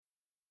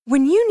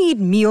When you need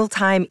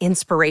mealtime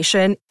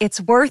inspiration,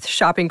 it's worth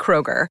shopping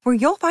Kroger, where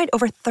you'll find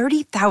over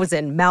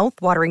 30,000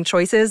 mouth-watering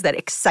choices that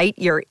excite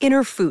your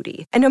inner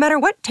foodie. And no matter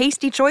what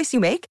tasty choice you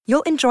make,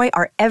 you'll enjoy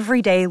our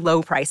everyday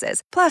low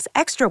prices, plus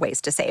extra ways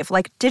to save,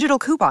 like digital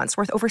coupons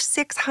worth over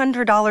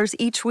 $600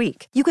 each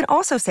week. You can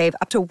also save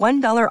up to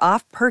 $1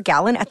 off per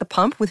gallon at the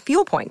pump with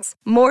fuel points.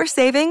 More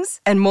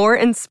savings and more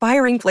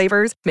inspiring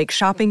flavors make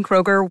shopping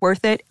Kroger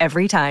worth it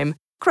every time.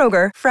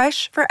 Kroger,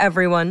 fresh for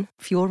everyone.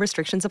 Fuel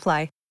restrictions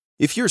apply.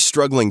 If you're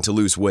struggling to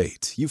lose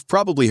weight, you've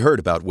probably heard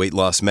about weight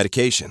loss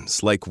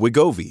medications like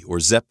Wegovy or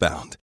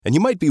Zepbound, and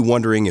you might be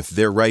wondering if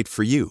they're right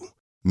for you.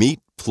 Meet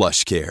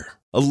PlushCare,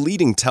 a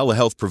leading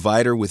telehealth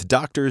provider with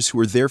doctors who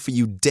are there for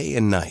you day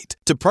and night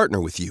to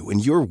partner with you in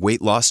your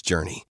weight loss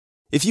journey.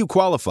 If you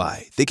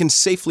qualify, they can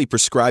safely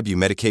prescribe you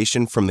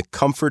medication from the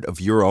comfort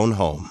of your own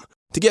home.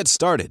 To get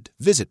started,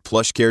 visit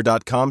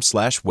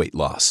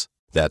plushcare.com/weightloss.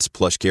 That's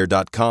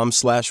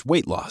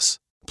plushcare.com/weightloss.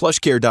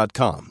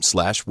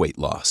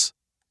 plushcare.com/weightloss.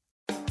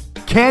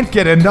 Can't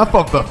get enough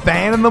of the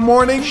fan in the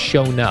morning?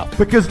 Shown up.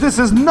 Because this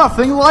is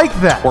nothing like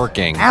that.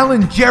 Working. Al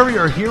and Jerry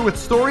are here with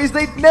stories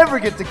they'd never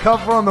get to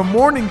cover on the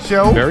morning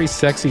show. Very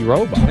sexy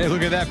robot. Hey,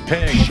 look at that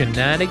pig.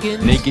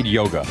 Shenanigans. Naked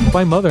yoga.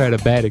 My mother had a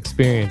bad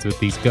experience with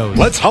these ghosts.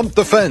 Let's hump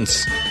the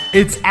fence.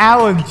 It's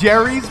Al and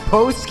Jerry's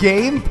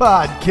post-game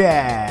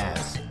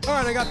podcast. All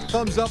right, I got the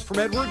thumbs up from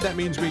Edward. That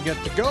means we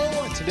get to go.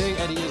 Today,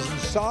 Eddie is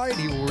inside.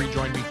 He will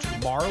rejoin me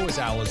tomorrow as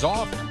Al is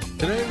off.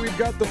 Today, we've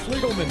got the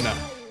Fliegelman.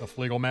 The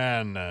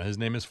Fliegelman. His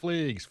name is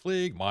Fleegs.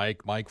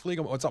 Mike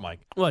Fliegelman. What's up, Mike?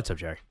 What's up,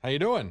 Jerry? How you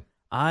doing?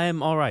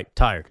 I'm all right.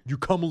 Tired. You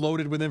come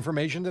loaded with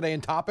information today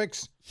and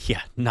topics?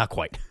 Yeah, not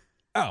quite.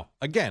 Oh,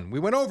 again, we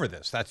went over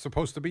this. That's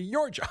supposed to be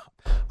your job.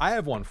 I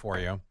have one for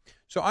you.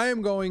 So I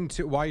am going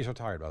to... Why are you so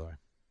tired, by the way?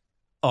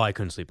 Oh, I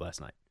couldn't sleep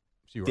last night.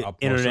 So you were The up most of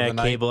the internet,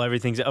 night? cable,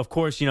 everything's... Of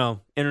course,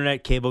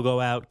 internet, cable go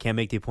out. Can't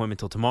make the appointment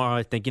till tomorrow.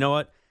 I think, you know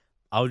what?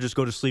 I'll just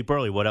go to sleep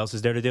early. What else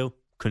is there to do?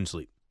 Couldn't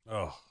sleep.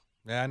 Oh,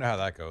 yeah, I know how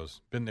that goes.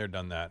 Been there,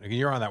 done that.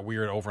 You're on that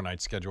weird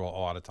overnight schedule a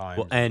lot of times.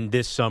 Well, and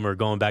this summer,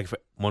 going back for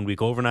 1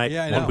 week overnight,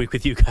 Yeah, I know. 1 week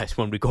with you guys,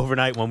 1 week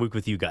overnight, 1 week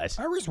with you guys.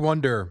 I always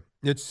wonder,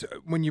 it's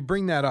when you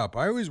bring that up,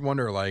 I always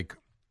wonder, like,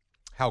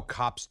 how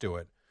cops do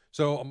it.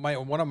 So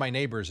one of my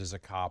neighbors is a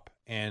cop,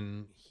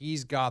 and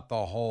he's got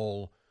the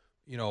whole,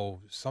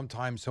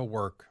 sometimes he'll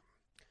work.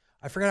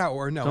 I forgot how,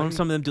 or no. Don't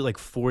some of them do like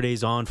 4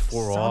 days on,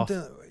 four off?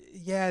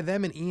 Yeah,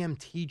 them and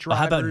EMT drivers. Well,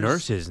 how about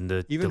nurses and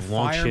the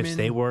long shifts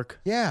they work?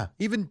 Yeah,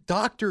 even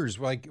doctors,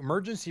 like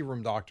emergency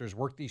room doctors,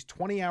 work these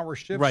 20-hour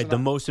shifts. Right, the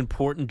most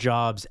important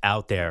jobs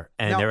out there,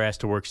 and Now- they're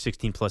asked to work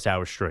 16-plus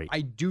hours straight.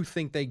 I do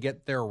think they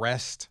get their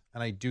rest,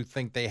 and I do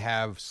think they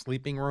have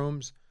sleeping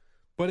rooms,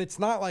 but it's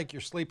not like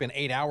you're sleeping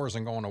 8 hours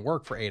and going to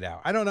work for 8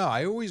 hours. I don't know.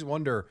 I always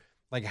wonder,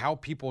 like, how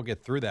people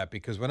get through that,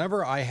 because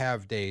whenever I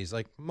have days,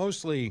 like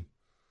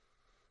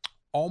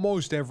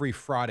almost every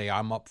Friday,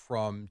 I'm up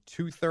from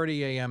 2:30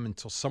 a.m.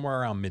 until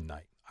somewhere around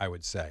midnight, I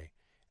would say.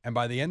 And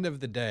by the end of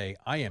the day,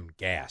 I am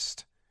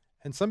gassed.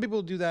 And some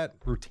people do that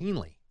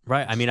routinely.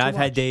 Right. I It's mean, too I've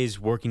had much. days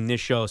working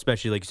this show,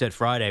 especially like you said,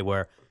 Friday,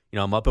 where,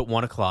 I'm up at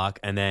 1 o'clock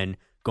and then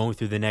going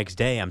through the next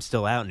day, I'm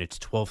still out and it's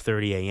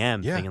 12:30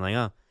 a.m. Yeah. Thinking like,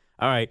 oh,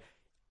 all right,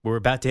 we're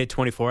about to hit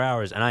 24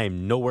 hours and I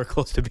am nowhere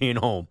close to being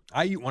home.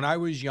 When I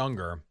was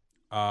younger,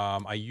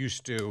 I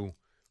used to,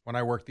 when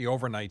I worked the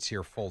overnights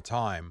here full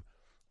time,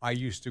 I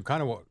used to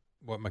kind of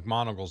what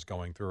McMonagle's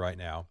going through right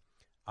now.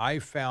 I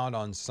found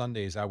on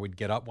Sundays I would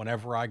get up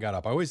whenever I got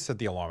up. I always set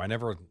the alarm.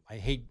 I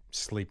hate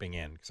sleeping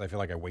in because I feel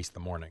like I waste the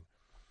morning.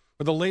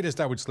 But the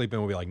latest I would sleep in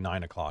would be like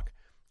 9 o'clock.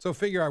 So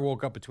figure I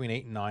woke up between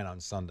 8 and 9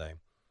 on Sunday.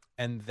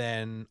 And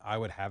then I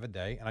would have a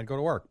day and I'd go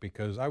to work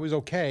because I was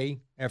okay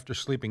after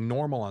sleeping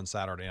normal on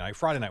Saturday night.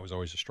 Friday night was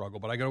always a struggle,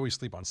 but I could always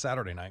sleep on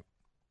Saturday night.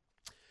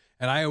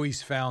 And I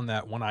always found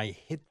that when I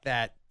hit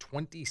that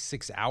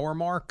 26-hour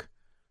mark,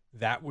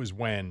 that was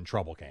when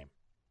trouble came.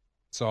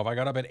 So if I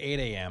got up at 8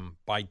 a.m.,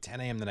 by 10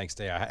 a.m. the next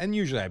day, and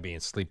usually I'd be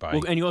asleep by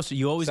Well, and you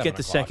always 7 get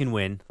the o'clock. second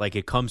win. Like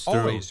it comes through,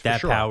 Always, for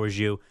that sure. powers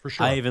you. For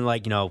sure. I even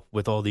like,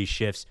 with all these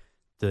shifts,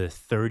 the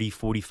 30,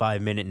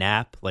 45-minute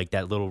nap, like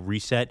that little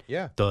reset,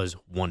 Yeah. does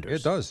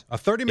wonders. It does. A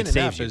 30-minute It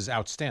nap saves you. is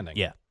outstanding.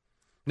 Yeah.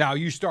 Now,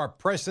 you start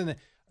pressing,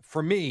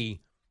 for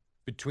me,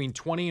 between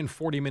 20 and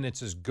 40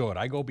 minutes is good.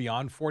 I go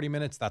beyond 40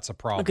 minutes, that's a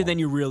problem. Because then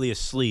you're really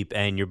asleep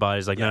and your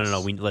body's like, Yes.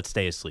 no, let's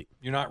stay asleep.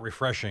 You're not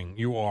refreshing.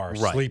 You are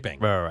Right. sleeping.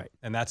 Right.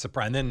 And that's a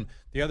problem. And then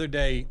the other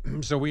day,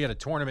 so we had a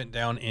tournament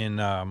down in,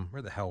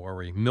 where the hell were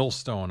we?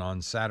 Millstone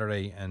on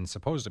Saturday and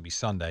supposed to be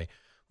Sunday,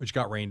 which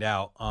got rained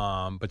out.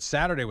 But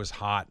Saturday was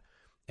hot,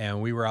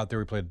 and we were out there.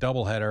 We played a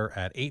doubleheader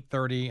at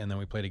 8:30, and then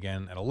we played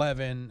again at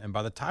 11. And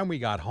by the time we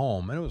got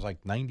home, and it was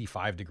like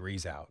 95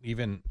 degrees out,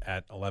 even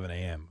at 11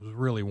 a.m. It was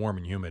really warm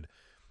and humid.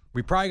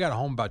 We probably got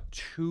home about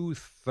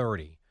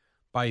 2:30.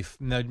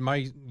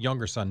 My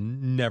younger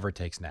son never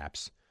takes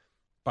naps.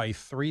 By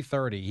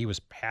 3:30, he was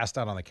passed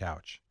out on the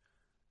couch.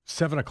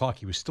 7 o'clock,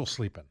 he was still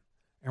sleeping.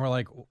 And we're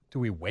like, do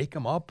we wake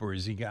him up, or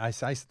is he? I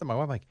said to my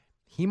wife, like,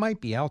 he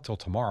might be out till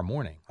tomorrow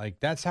morning. Like,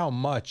 that's how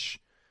much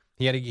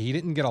He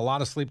didn't get a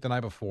lot of sleep the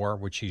night before,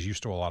 which he's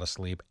used to a lot of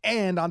sleep.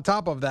 And on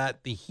top of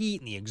that, the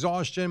heat and the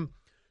exhaustion.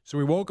 So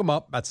we woke him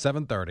up at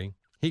 7:30.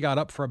 He got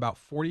up for about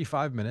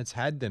 45 minutes,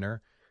 had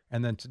dinner,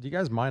 and then, do you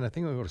guys mind? I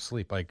think I'll go to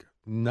sleep. Like,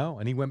 no.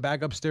 And he went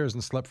back upstairs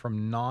and slept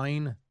from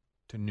 9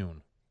 to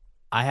noon.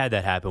 I had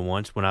that happen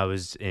once when I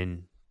was I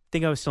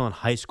think I was still in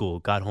high school.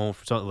 Got home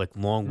for something like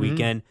long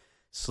weekend,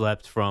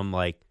 slept from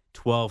like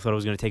 12, thought I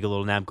was going to take a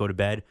little nap, go to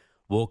bed.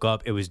 Woke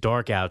up, it was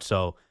dark out,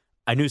 so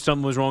I knew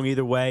something was wrong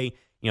either way.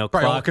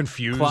 Probably all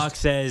confused. Clock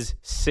says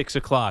 6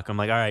 o'clock. I'm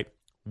like, all right,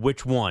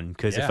 which one?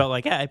 Because it felt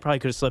like, I probably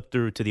could have slept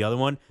through to the other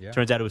one. Yeah.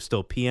 Turns out it was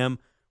still PM.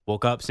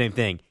 Woke up, same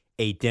thing.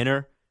 Ate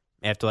dinner.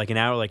 After like an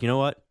hour, like, you know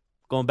what?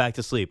 Going back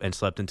to sleep, and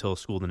slept until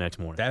school the next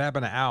morning. That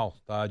happened to Al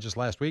just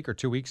last week or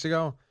 2 weeks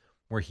ago,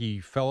 where he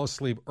fell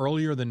asleep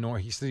earlier than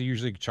normal. He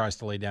usually tries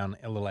to lay down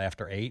a little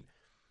after 8.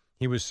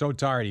 He was so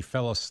tired, he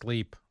fell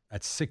asleep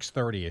at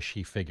 6:30-ish,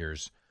 he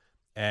figures,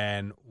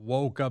 and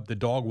woke up. The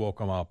dog woke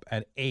him up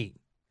at 8.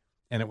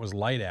 And it was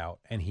light out,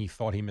 and he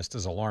thought he missed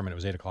his alarm, and it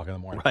was 8 o'clock in the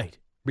morning. Right.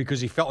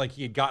 Because he felt like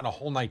he had gotten a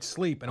whole night's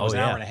sleep, and it was an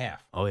hour and a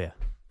half. Oh, yeah.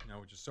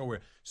 Which is so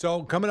weird.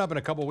 So coming up in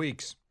a couple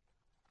weeks,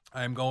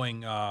 I'm going,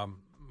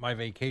 my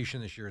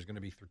vacation this year is going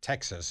to be through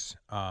Texas,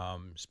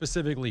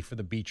 specifically for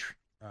the beach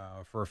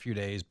for a few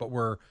days. But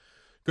we're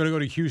going to go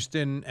to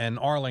Houston and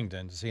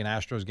Arlington to see an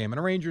Astros game and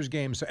a Rangers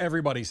game, so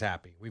everybody's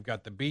happy. We've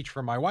got the beach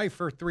for my wife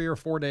for 3 or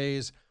 4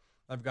 days.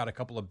 I've got a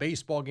couple of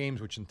baseball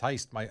games, which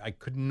enticed I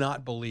could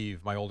not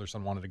believe my older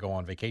son wanted to go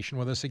on vacation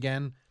with us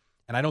again.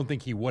 And I don't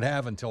think he would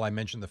have until I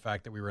mentioned the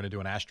fact that we were going to do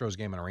an Astros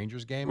game and a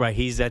Rangers game. Right.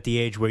 He's at the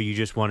age where you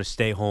just want to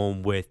stay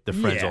home with the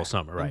friends all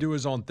summer, right? And do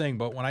his own thing.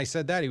 But when I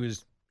said that, he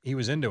was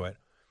into it.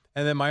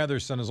 And then my other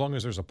son, as long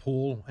as there's a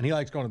pool, and he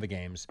likes going to the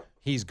games,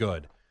 he's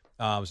good.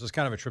 So it's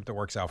kind of a trip that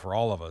works out for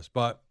all of us.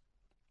 But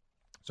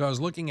so I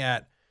was looking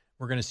at,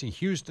 we're going to see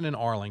Houston and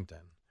Arlington.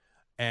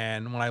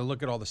 And when I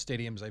look at all the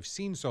stadiums I've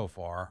seen so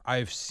far,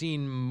 I've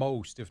seen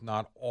most, if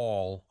not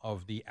all,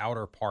 of the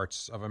outer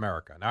parts of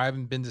America. Now, I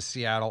haven't been to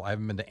Seattle. I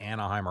haven't been to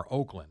Anaheim or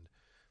Oakland.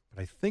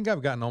 But I think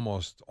I've gotten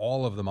almost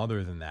all of them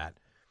other than that.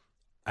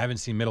 I haven't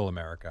seen Middle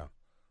America.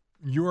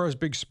 You're a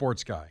big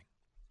sports guy.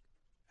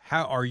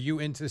 How are you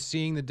into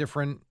seeing the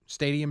different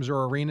stadiums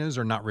or arenas,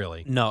 or not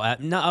really? No,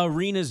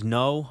 arenas,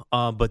 no.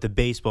 But the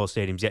baseball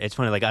stadiums, yeah. It's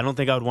funny. Like, I don't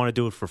think I would want to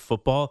do it for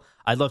football.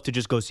 I'd love to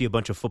just go see a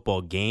bunch of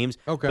football games.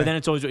 Okay. But then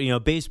it's always,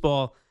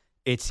 baseball,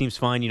 it seems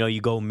fine.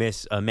 You go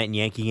miss a Met and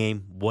Yankee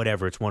game,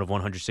 whatever. It's one of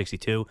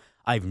 162.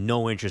 I have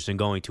no interest in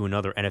going to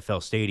another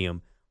NFL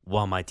stadium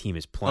while my team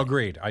is playing.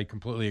 Agreed. I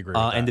completely agree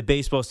with that. And the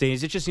baseball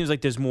stadiums, it just seems like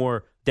there's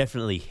more,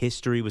 definitely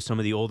history with some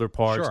of the older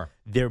parts. Sure.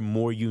 They're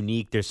more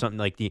unique. There's something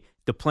like the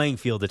playing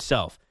field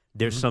itself.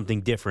 There's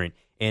something different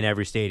in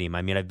every stadium.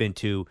 I mean, I've been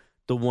to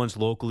the ones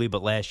locally,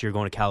 but last year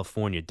going to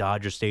California,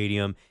 Dodger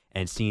Stadium,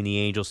 and seeing the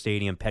Angel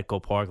Stadium,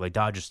 Petco Park, like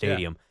Dodger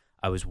Stadium,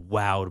 I was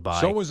wowed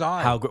by. So was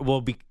I.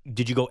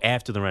 Did you go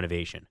after the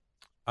renovation?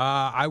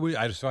 I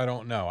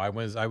don't know. I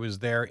was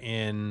there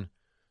in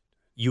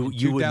You would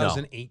know.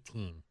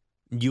 2018.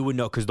 You would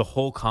know because the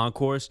whole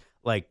concourse,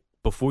 like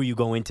before you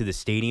go into the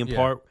stadium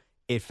part,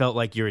 it felt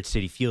like you're at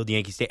Citi Field,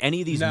 Yankee Stadium.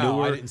 Any of these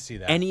newer, I didn't see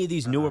that. Any of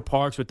these newer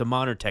parks with the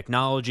modern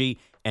technology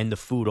and the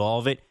food, all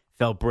of it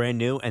felt brand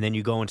new. And then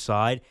you go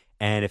inside,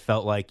 and it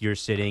felt like you're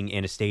sitting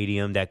in a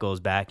stadium that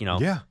goes back,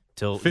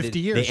 till 50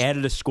 years. They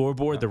added a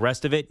scoreboard. The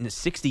rest of it, and it's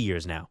 60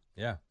 years now.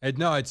 Yeah.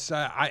 It's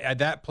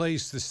that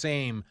place the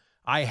same.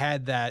 I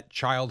had that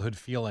childhood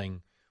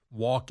feeling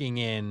walking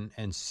in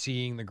and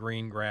seeing the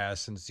green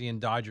grass and seeing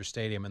Dodger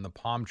Stadium and the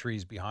palm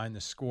trees behind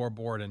the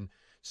scoreboard and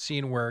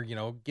seeing where,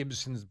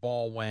 Gibson's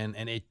ball went,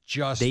 and it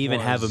just They even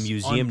have a was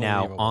museum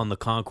now unbelievable. on the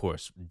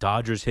concourse.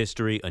 Dodgers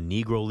history, a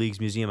Negro Leagues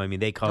museum. I mean,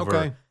 they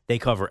cover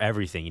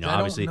everything. I don't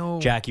Obviously know.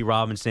 Jackie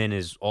Robinson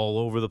is all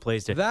over the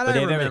place. That but I they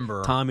have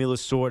remember. Tommy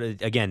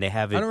Lasorda. Again, they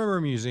have it. I don't remember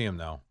a museum,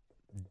 though.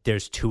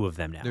 There's 2 of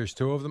them now. There's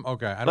 2 of them?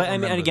 Okay. I don't But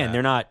remember and again, that.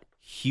 they're not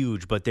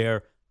huge, but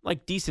they're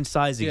like decent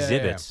sized Yeah, yeah,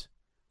 exhibits.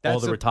 yeah. All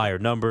the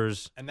retired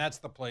numbers. And that's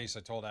the place, I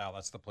told Al,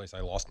 that's the place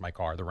I lost my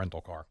car, the rental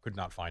car. Could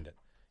not find it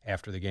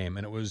after the game.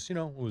 And it was, I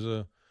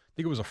think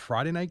it was a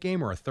Friday night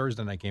game or a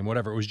Thursday night game,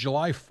 whatever. It was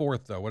July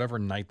 4th, though, whatever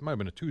night. It might have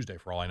been a Tuesday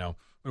for all I know.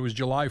 But it was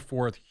July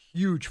 4th,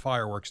 huge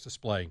fireworks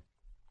display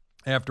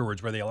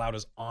afterwards where they allowed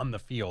us on the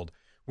field,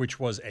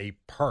 which was a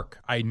perk.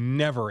 I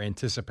never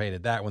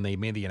anticipated that when they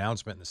made the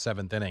announcement in the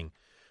 7th inning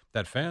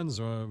that fans,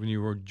 when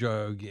you were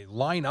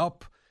line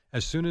up,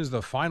 as soon as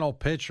the final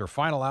pitch or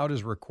final out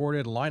is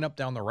recorded, line up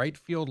down the right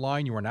field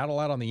line. You are not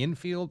allowed on the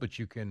infield, but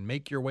you can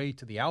make your way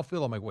to the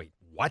outfield. I'm like, wait,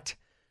 what?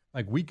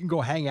 Like, we can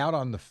go hang out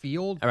on the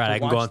field? All right, to I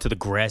can watch go onto the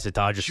grass at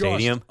Dodger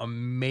Stadium.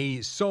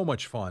 Amazing. So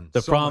much fun.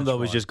 The So problem, much though,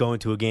 was fun. just going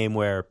to a game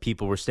where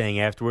people were staying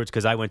afterwards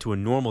because I went to a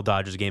normal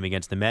Dodgers game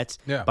against the Mets.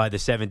 Yeah. By the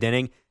 7th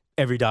inning,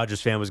 every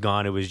Dodgers fan was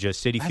gone. It was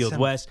just Citi Field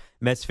West.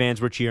 Mets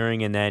fans were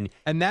cheering, and then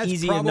And that's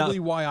easy probably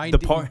enough, why the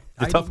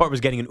didn't- tough part was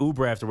getting an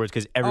Uber afterwards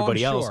because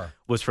everybody else sure.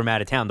 was from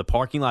out of town. The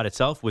parking lot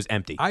itself was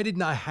empty. I did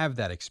not have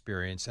that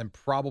experience, and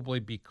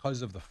probably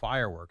because of the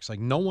fireworks. Like,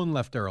 no one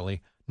left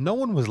early. No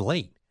one was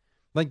late.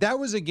 Like, that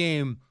was a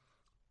game,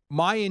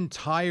 my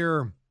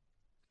entire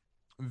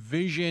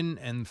vision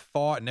and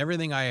thought and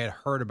everything I had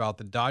heard about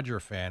the Dodger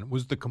fan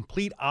was the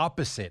complete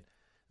opposite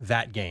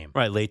that game.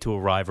 Right, late to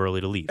arrive, early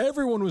to leave.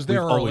 Everyone was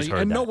there We've always early,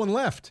 heard and no that. one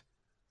left.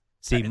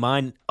 See,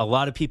 mine, a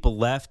lot of people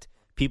left.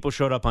 People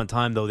showed up on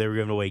time, though. They were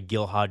giving away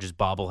Gil Hodges'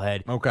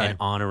 bobblehead and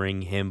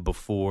honoring him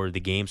before the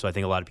game. So I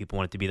think a lot of people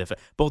wanted to be there.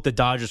 Both the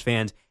Dodgers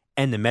fans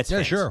and the Mets fans.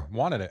 Yeah, sure.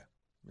 Wanted it.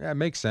 Yeah, it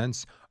makes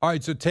sense. All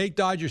right, so take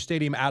Dodger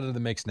Stadium out of the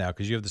mix now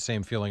because you have the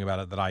same feeling about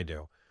it that I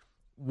do.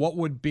 What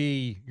would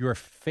be your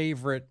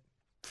favorite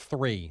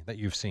 3 that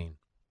you've seen?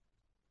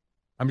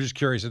 I'm just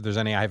curious if there's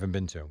any I haven't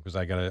been to because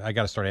I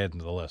gotta start adding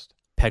to the list.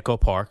 Petco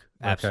Park,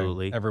 Okay.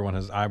 absolutely. Everyone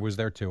has. I was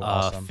there too.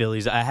 Awesome.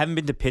 Phillies. I haven't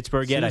been to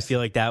Pittsburgh yet. I feel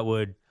like that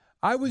would.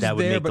 I was that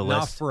would there, make but the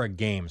not list. for a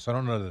game, so I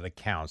don't know that it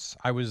counts.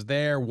 I was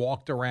there,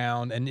 walked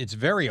around, and it's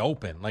very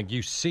open. Like,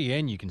 you see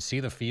in, you can see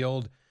the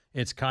field.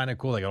 It's kind of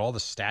cool. They got all the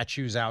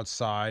statues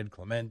outside,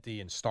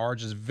 Clemente and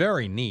Starge. It's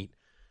very neat.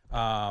 So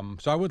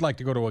I would like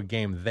to go to a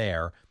game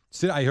there.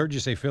 I heard you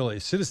say Philly.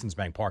 Citizens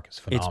Bank Park is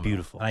phenomenal. It's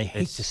beautiful. And I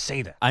hate to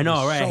say that. I know,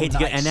 It's right? so I hate to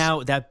get. And nice.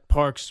 now that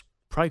park's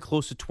probably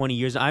close to 20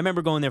 years. I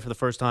remember going there for the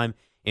first time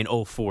in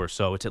 2004,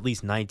 so it's at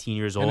least 19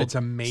 years old. And it's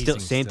amazing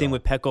Same thing still.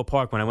 with Petco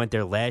Park. When I went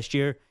there last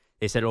year,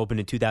 they said it opened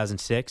in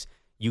 2006.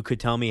 You could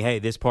tell me, hey,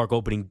 this park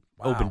opened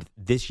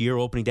this year,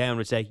 opening day, and I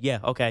would say, yeah,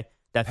 okay,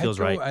 that feels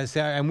Petco, right.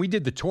 And we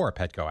did the tour at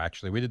Petco,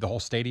 actually. We did the whole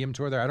stadium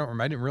tour there. I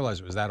didn't realize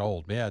it was that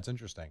old. Yeah, it's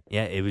interesting.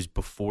 Yeah, it was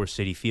before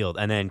Citi Field,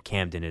 and then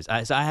Camden is.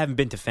 So I haven't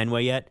been to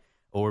Fenway yet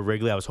or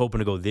Wrigley. I was hoping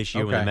to go this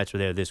year when the Mets were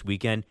there this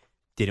weekend.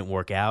 Didn't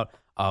work out,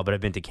 but I've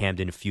been to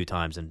Camden a few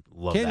times and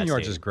love Camden that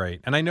Yards stadium. is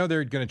great. And I know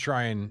they're going to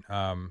try and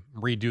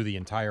redo the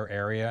entire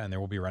area, and there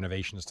will be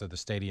renovations to the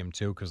stadium,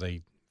 too, because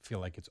they feel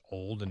like it's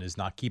old and is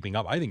not keeping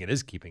up. I think it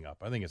is keeping up.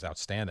 I think it's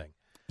outstanding.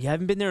 Yeah, I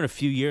haven't been there in a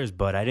few years,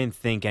 but I didn't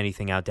think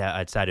anything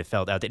outside it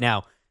felt out there.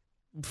 Now,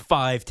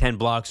 5-10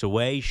 blocks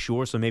away,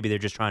 sure, so maybe they're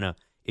just trying to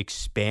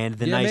expand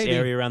the nice maybe.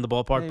 area around the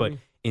ballpark, but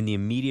Maybe. in the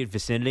immediate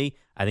vicinity,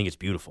 I think it's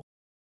beautiful.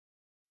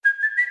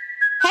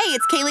 Hey,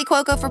 it's Kaylee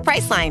Cuoco for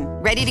Priceline.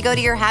 Ready to go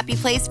to your happy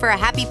place for a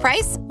happy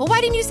price? Well,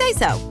 why didn't you say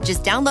so?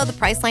 Just download the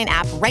Priceline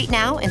app right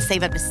now and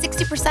save up to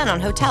 60% on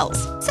hotels.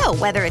 So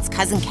whether it's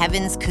Cousin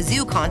Kevin's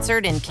Kazoo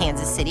Concert in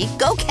Kansas City,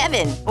 go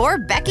Kevin, or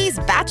Becky's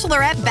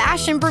Bachelorette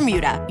Bash in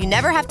Bermuda, you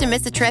never have to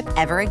miss a trip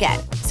ever again.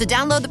 So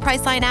download the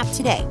Priceline app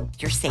today.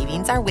 Your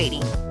savings are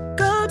waiting.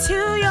 Go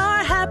to your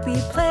happy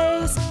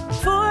place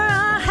for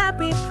a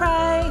happy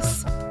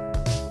price.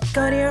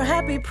 Go to your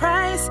happy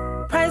price,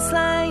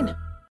 Priceline.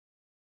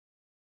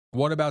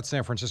 What about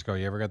San Francisco?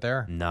 You ever got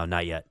there? No,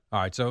 not yet. All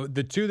right, so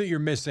the 2 that you're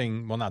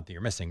missing, well, not that you're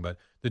missing, but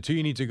the 2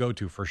 you need to go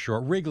to for sure.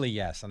 Wrigley,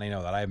 yes, and I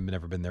know that. I have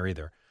never been there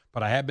either.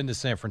 But I have been to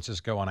San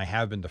Francisco, and I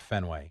have been to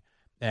Fenway.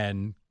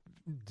 And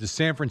the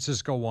San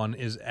Francisco one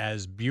is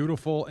as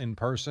beautiful in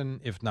person,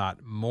 if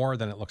not more,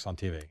 than it looks on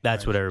TV.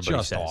 That's what everybody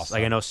Just says. awesome.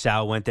 Like I know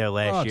Sal went there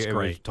last it's year. We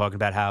were great. talking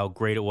about how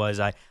great it was.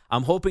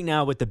 I'm hoping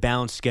now with the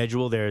balanced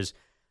schedule, there's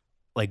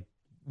like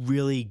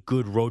really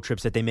good road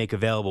trips that they make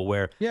available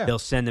where they'll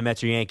send the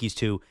Mets or Yankees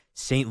to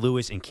St.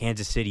 Louis and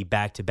Kansas City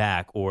back to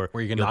back, or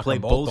Where you can they'll knock play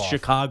them both both off.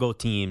 Chicago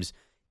teams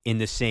in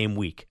the same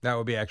week. That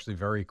would be actually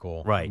very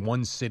cool. Right.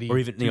 One city, Or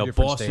even 2 different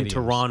Boston, stadiums.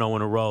 Toronto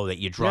in a row that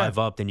you drive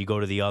up, then you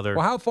go to the other.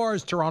 Well, how far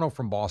is Toronto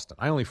from Boston?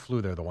 I only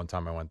flew there the one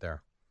time I went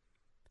there.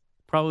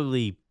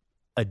 Probably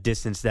a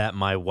distance that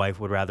my wife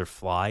would rather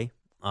fly.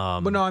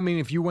 But no, I mean,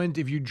 if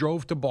you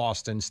drove to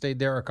Boston, stayed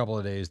there a couple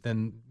of days,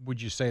 then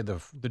would you say the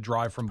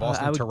drive from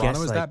Boston I to would Toronto guess,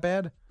 is like, that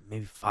bad?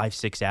 Maybe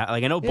 5-6 hours.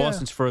 Like I know Yeah.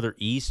 Boston's further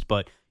east,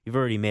 but you've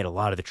already made a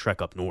lot of the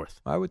trek up north.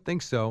 I would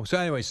think so. So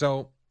anyway,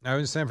 I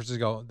was in San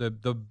Francisco.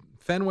 The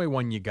Fenway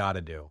one you got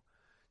to do,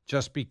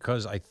 just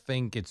because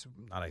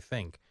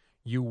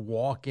you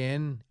walk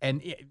in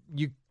and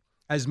you,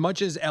 as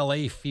much as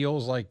LA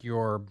feels like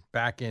you're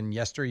back in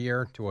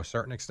yesteryear to a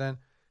certain extent,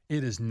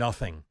 it is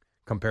nothing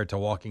compared to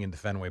walking into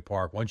Fenway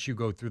Park. Once you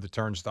go through the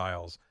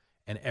turnstiles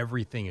and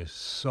everything is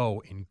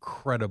so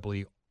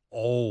incredibly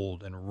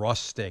old and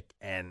rustic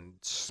and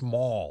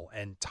small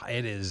and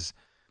it is,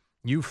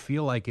 you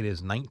feel like it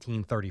is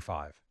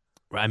 1935.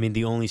 I mean,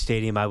 the only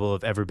stadium I will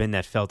have ever been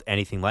that felt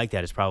anything like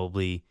that is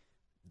probably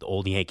the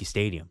old Yankee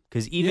Stadium.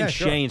 Because even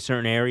Shea in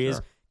certain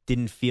areas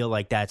didn't feel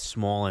like that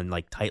small and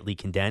like tightly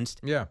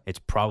condensed. Yeah. It's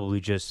probably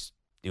just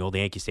the old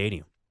Yankee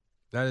Stadium.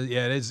 That is,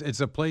 yeah, it is.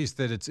 It's a place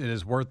that it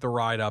is worth the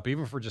ride up,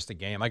 even for just a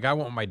game. Like I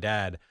went with my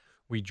dad.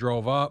 We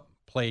drove up,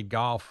 played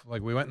golf.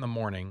 Like we went in the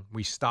morning.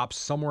 We stopped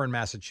somewhere in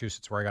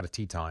Massachusetts where I got a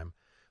tee time.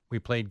 We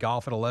played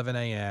golf at 11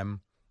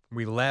 a.m.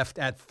 We left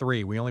at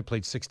 3. We only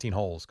played 16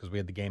 holes because we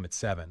had the game at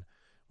 7.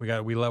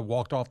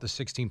 Walked off the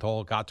 16th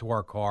hole, got to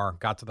our car,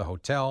 got to the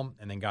hotel,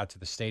 and then got to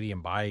the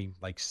stadium by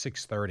like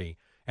 6:30,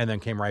 and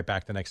then came right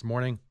back the next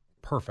morning.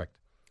 Perfect.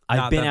 I've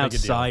Not been that big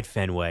a deal. outside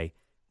Fenway.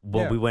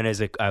 Well, we went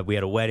we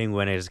had a wedding. We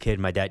went as a kid.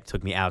 My dad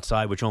took me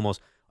outside, which I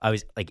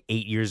was like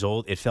 8 years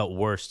old. It felt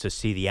worse to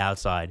see the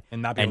outside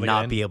And not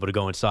be able to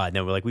go inside.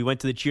 And then we went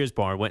to the Cheers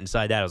bar and went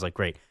inside that. I was like,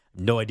 great.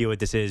 No idea what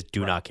this is.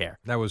 Do not care.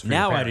 That was for your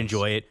now I'd parents.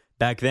 enjoy it.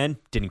 Back then,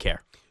 didn't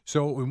care.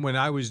 So when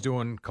I was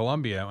doing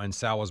Columbia and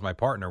Sal was my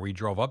partner, we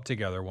drove up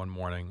together one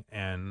morning,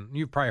 and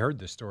you've probably heard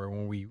this story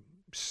when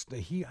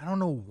I don't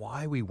know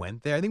why we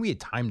went there. I think we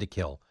had time to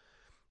kill.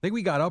 I think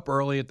we got up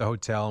early at the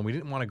hotel, and we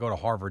didn't want to go to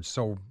Harvard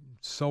so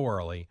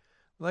early.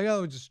 Like,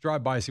 oh, just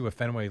drive by, see what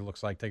Fenway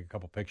looks like, take a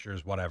couple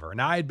pictures, whatever.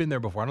 Now, I had been there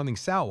before. I don't think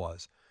Sal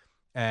was.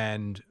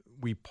 And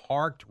we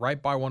parked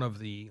right by one of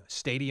the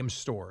stadium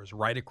stores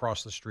right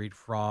across the street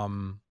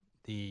from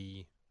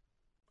I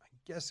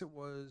guess it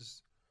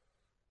was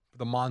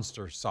the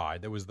Monster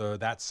side. There was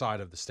that side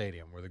of the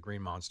stadium where the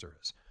Green Monster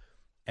is.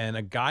 And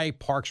a guy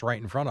parks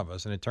right in front of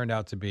us, and it turned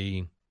out to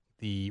be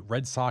the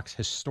Red Sox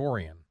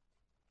historian.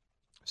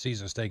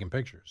 Sees us taking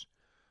pictures.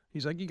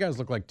 He's like, you guys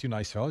look like two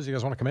nice fellas. You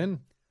guys want to come in?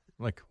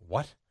 I'm like,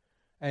 what?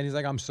 And he's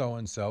like, I'm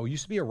so-and-so.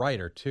 Used to be a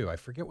writer, too. I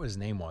forget what his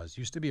name was.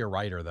 Used to be a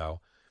writer, though,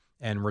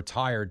 and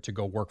retired to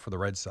go work for the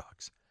Red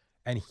Sox.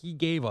 And he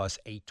gave us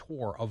a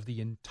tour of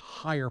the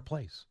entire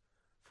place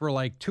for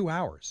like 2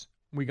 hours.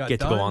 We got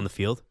Get done. to go on the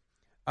field?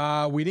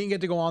 We didn't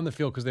get to go on the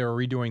field because they were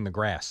redoing the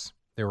grass.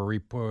 They were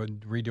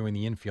redoing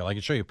the infield. I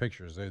can show you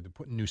pictures. They're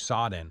putting new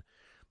sod in.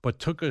 But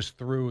took us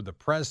through the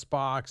press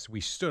box.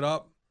 We stood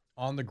up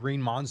on the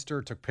Green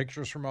Monster, took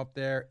pictures from up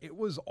there. It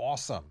was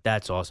awesome.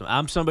 That's awesome.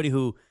 I'm somebody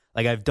who,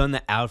 like, I've done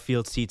the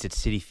outfield seats at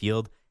Citi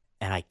Field,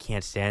 and I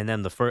can't stand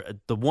them.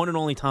 The one and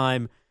only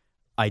time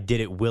I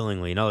did it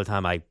willingly, another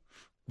time I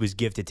was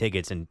gifted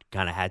tickets and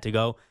kind of had to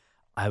go,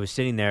 I was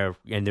sitting there,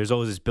 and there's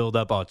always this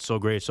build-up, oh, it's so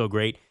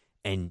great,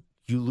 and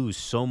you lose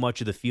so much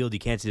of the field, you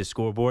can't see the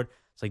scoreboard.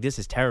 It's like, this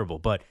is terrible.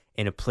 But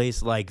in a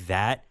place like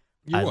that,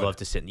 I'd love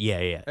to sit.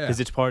 Yeah. Because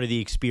it's part of the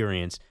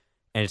experience,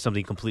 and it's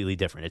something completely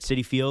different. At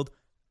Citi Field,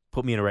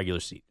 put me in a regular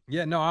seat.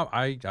 Yeah, no,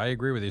 I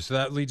agree with you. So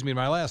that leads me to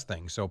my last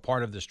thing. So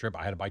part of this trip,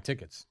 I had to buy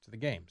tickets to the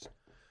games.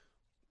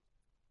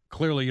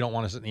 Clearly, you don't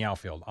want to sit in the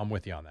outfield. I'm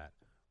with you on that.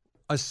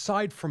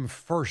 Aside from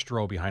first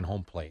row behind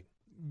home plate,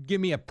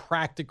 give me a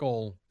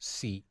practical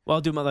seat. Well,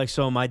 I'll do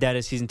my dad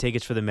has season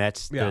tickets for the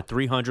Mets, the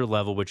 300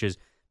 level, which is,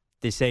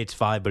 they say it's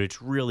 5, but it's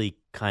really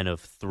kind of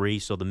 3.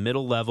 So the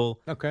middle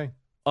level. Okay.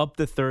 Up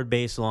the third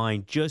base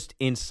line, just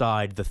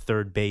inside the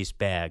third base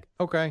bag.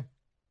 Okay.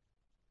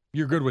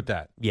 You're good with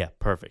that? Yeah,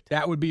 perfect.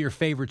 That would be your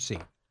favorite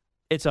seat?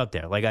 It's up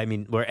there. Like, I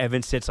mean, where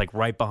Evan sits, like,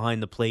 right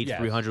behind the plate, Yes.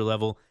 300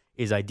 level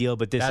is ideal.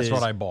 But That's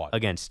what I bought.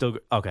 Again, still,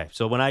 okay.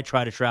 So when I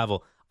try to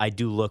travel, I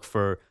do look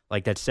for,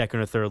 like, that second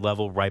or third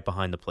level right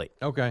behind the plate.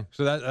 Okay.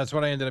 So that's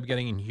what I ended up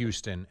getting in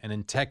Houston. And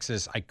in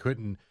Texas, I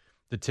couldn't.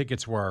 The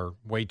tickets were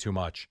way too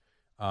much.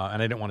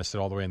 And I didn't want to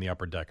sit all the way in the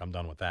upper deck. I'm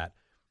done with that.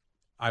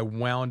 I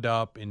wound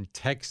up in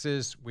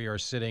Texas. We are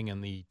sitting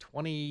in the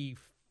 25th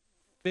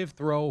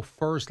row,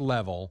 first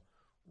level,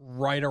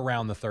 right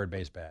around the third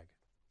base bag.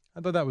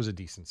 I thought that was a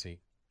decent seat.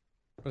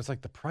 But it's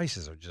like the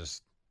prices are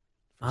just,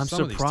 I'm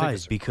some of these tickets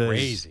surprised are because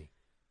crazy.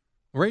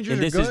 Rangers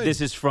and this are good.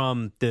 is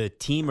from the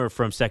team or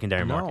from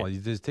secondary No,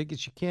 market? there's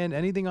tickets you can't,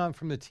 anything on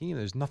from the team,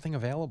 there's nothing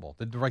available.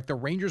 The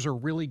Rangers are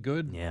really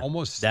good. Yeah.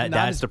 Almost That's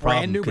not as the brand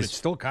problem, new, but 'cause it's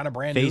still kind of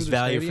brand new. Face the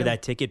value for stadium.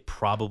 that ticket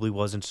probably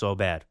wasn't so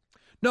bad.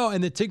 No,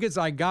 and the tickets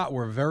I got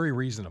were very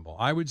reasonable.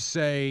 I would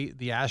say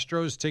the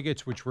Astros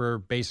tickets, which were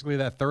basically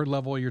that third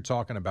level you're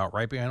talking about,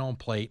 right behind home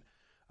plate,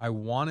 I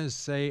want to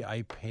say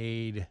I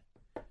paid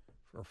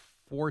for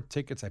 4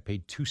 tickets, I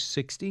paid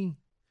 $260.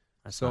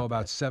 That's So not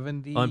about bad.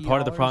 $70. And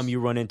part of the problem you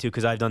run into,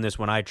 because I've done this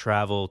when I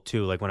travel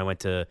too, like when I went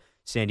to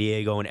San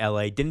Diego and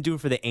LA, didn't do it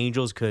for the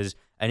Angels because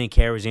I didn't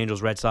care. It was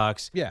Angels, Red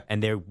Sox, Yeah.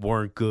 and they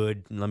weren't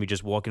good. And let me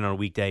just walk in on a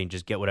weekday and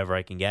just get whatever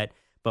I can get.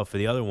 But for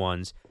the other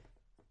ones,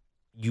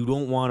 you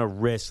don't want to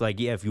risk, like,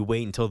 if you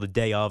wait until the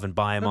day of and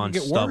buy them It on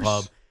could get StubHub,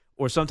 worse.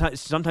 or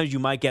sometimes you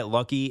might get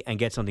lucky and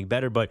get something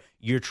better, but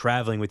you're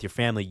traveling with your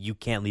family. You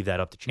can't leave that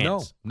up to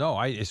chance. No,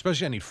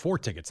 especially I need 4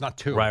 tickets, not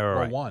 2 Right, or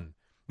right. 1.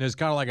 And it's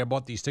kind of like I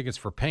bought these tickets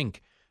for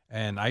Pink,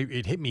 and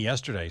it hit me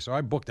yesterday. So I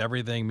booked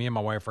everything. Me and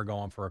my wife are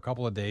going for a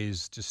couple of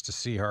days just to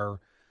see her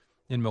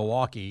in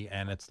Milwaukee,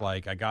 and it's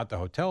like I got the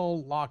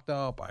hotel locked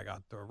up, I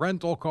got the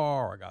rental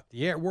car, I got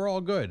the air. We're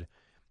all good.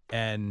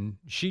 And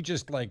she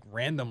just like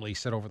randomly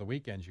said over the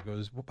weekend, she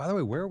goes, well, by the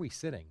way, where are we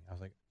sitting? I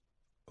was like,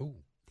 oh,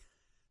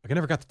 I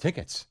never got the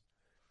tickets.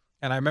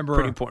 And I remember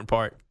Pretty important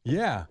part.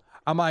 yeah.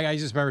 I'm like, I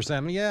just remember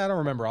saying, yeah, I don't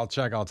remember. I'll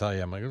check. I'll tell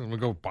you. I'm like, I'm going to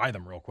go buy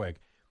them real quick.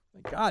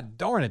 Like, God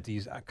darn it.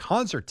 These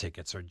concert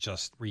tickets are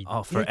just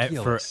Oh,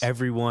 ridiculous. for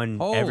everyone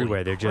Holy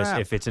everywhere. They're just, crap.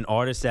 if it's an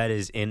artist that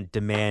is in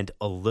demand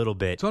a little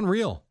bit, It's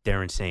unreal.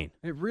 they're insane.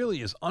 It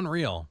really is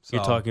unreal. So,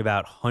 You're talking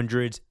about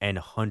hundreds and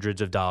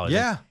hundreds of dollars.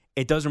 Yeah.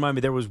 It does remind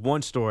me, there was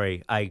one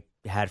story I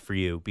had for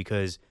you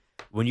because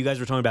when you guys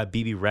were talking about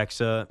BB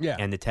Rexa Yeah.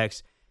 and the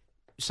text,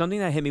 something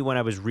that hit me when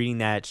I was reading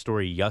that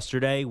story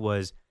yesterday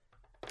was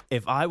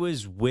if I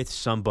was with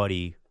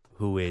somebody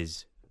who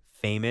is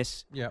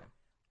famous, Yeah.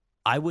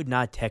 I would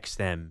not text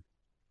them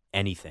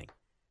anything.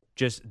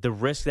 Just the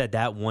risk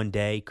that one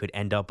day could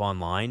end up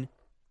online.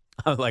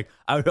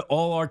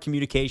 All our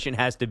communication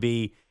has to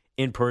be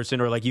in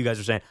person, or like you guys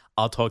are saying,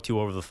 I'll talk to you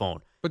over the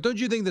phone. But don't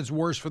you think that's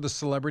worse for the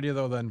celebrity,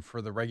 though, than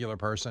for the regular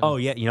person? Oh,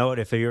 yeah. You know what?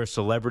 If you're a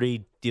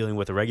celebrity dealing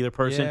with a regular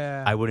person,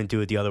 Yeah. I wouldn't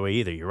do it the other way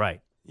either. You're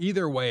right.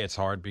 Either way, it's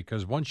hard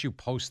because once you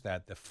post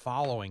that, the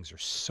followings are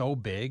so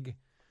big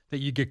that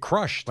you get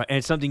crushed. Right, and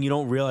it's something you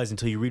don't realize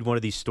until you read one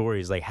of these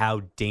stories, like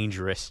how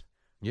dangerous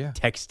Yeah.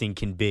 texting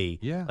can be.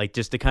 Yeah. Like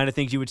just the kind of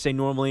things you would say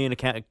normally in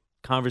a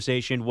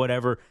conversation,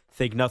 whatever,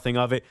 think nothing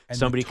of it. And the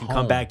Somebody can come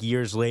tone. back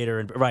years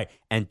later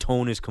and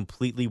tone is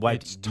completely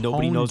wiped. It's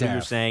Nobody tone knows what you're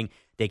deaf. saying.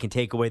 They can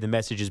take away the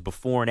messages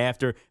before and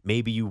after.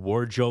 Maybe you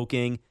were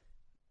joking.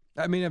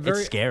 I mean,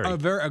 It's scary.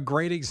 A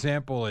great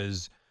example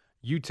is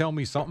you tell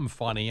me something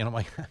funny, and I'm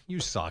like, you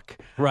suck.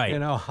 Right. You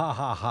know, ha,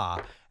 ha,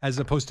 ha. As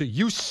opposed to,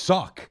 you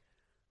suck.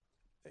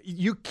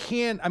 You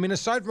can't, I mean,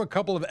 aside from a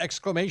couple of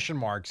exclamation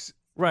marks,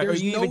 Right. Or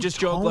there's you no even just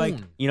joke like,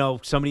 tone.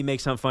 somebody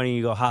makes something funny and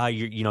you go, ha,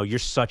 you're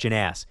such an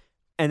ass.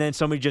 And then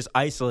somebody just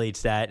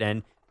isolates that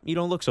and you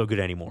don't look so good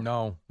anymore.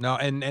 No,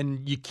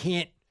 and you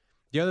can't.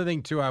 The other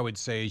thing too, I would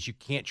say, is you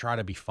can't try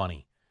to be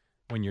funny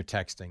when you're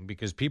texting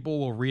because people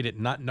will read it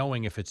not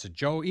knowing if it's a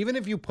joke. Even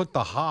if you put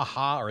the ha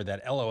ha or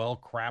that LOL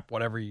crap,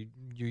 whatever you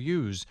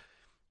use,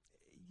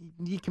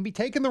 you can be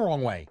taken the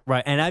wrong way.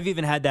 Right. And I've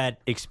even had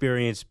that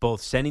experience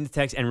both sending the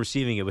text and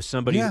receiving it with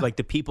somebody Yeah. like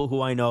the people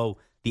who I know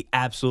the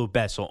absolute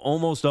best. So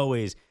almost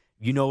always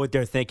you know what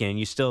they're thinking and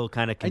you still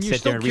kind of can And you're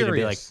sit there and still read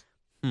it and be like,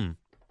 curious.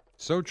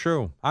 So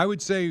true. I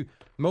would say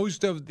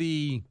most of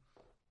the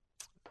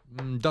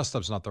dust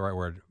up's not the right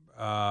word.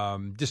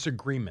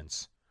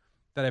 Disagreements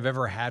that I've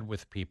ever had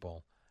with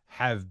people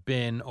have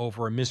been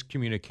over a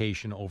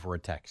miscommunication over a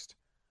text,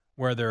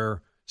 where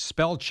they're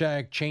spell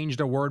check, changed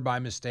a word by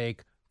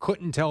mistake,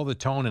 couldn't tell the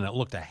tone, and it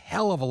looked a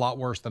hell of a lot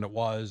worse than it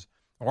was.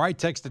 Or I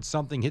texted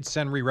something, hit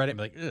send, reread it, and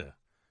be like, ugh,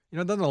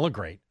 it doesn't look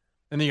great.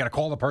 And then you got to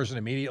call the person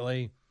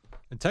immediately.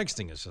 And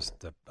texting is just,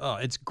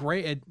 it's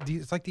great.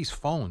 It's like these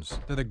phones.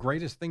 They're the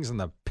greatest things in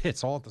the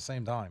pits all at the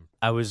same time.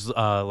 I was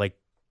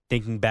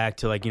thinking back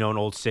to in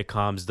old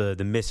sitcoms,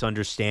 the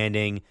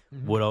misunderstanding,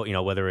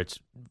 whether it's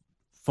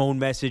phone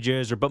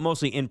messages but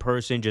mostly in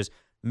person, just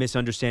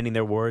misunderstanding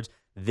their words.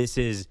 This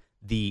is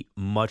the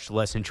much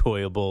less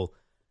enjoyable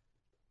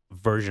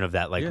version of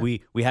that.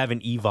 We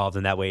haven't evolved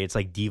in that way. It's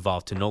like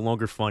devolved to no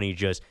longer funny.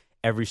 Just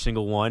every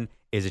single one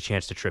is a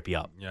chance to trip you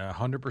up. Yeah,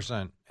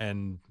 100%.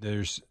 And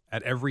there's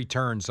at every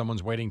turn,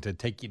 someone's waiting to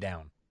take you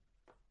down.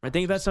 I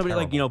think about somebody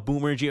terrible. like,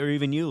 Boomer and G, or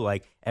even you,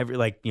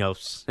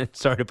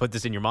 sorry to put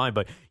this in your mind,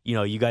 but,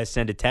 you guys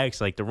send a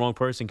text, like the wrong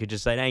person could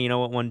just say, hey, you know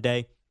what, one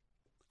day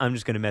I'm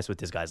just going to mess with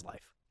this guy's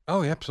life.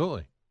 Oh, yeah,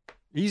 absolutely.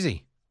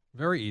 Easy.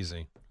 Very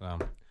easy. So,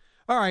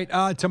 all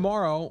right.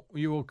 Tomorrow,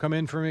 you will come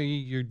in for me.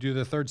 You do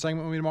the third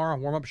segment with me tomorrow,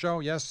 warm-up show,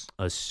 yes?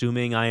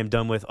 Assuming I am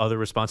done with other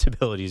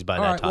responsibilities by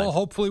All that right. time. Well,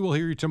 hopefully we'll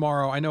hear you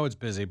tomorrow. I know it's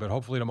busy, but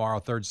hopefully tomorrow,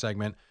 third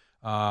segment,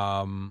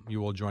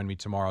 you will join me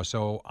tomorrow.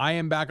 So I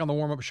am back on the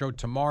warm-up show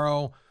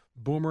tomorrow.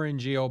 Boomer and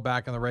Gio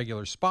back in the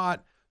regular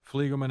spot.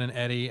 Fliegelman and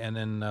Eddie, and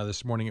then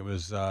this morning it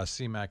was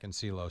C-Mac and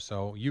CeeLo.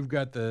 So you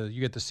get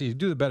to see,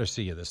 do the better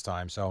see you this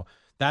time. So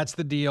that's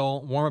the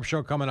deal. Warm-up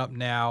show coming up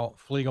now.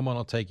 Fliegelman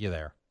will take you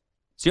there.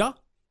 See ya.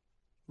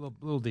 A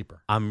little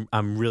deeper. I'm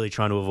really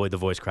trying to avoid the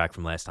voice crack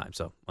from last time,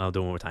 so I'll do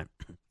it one more time.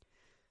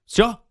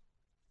 See ya.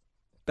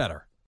 Better.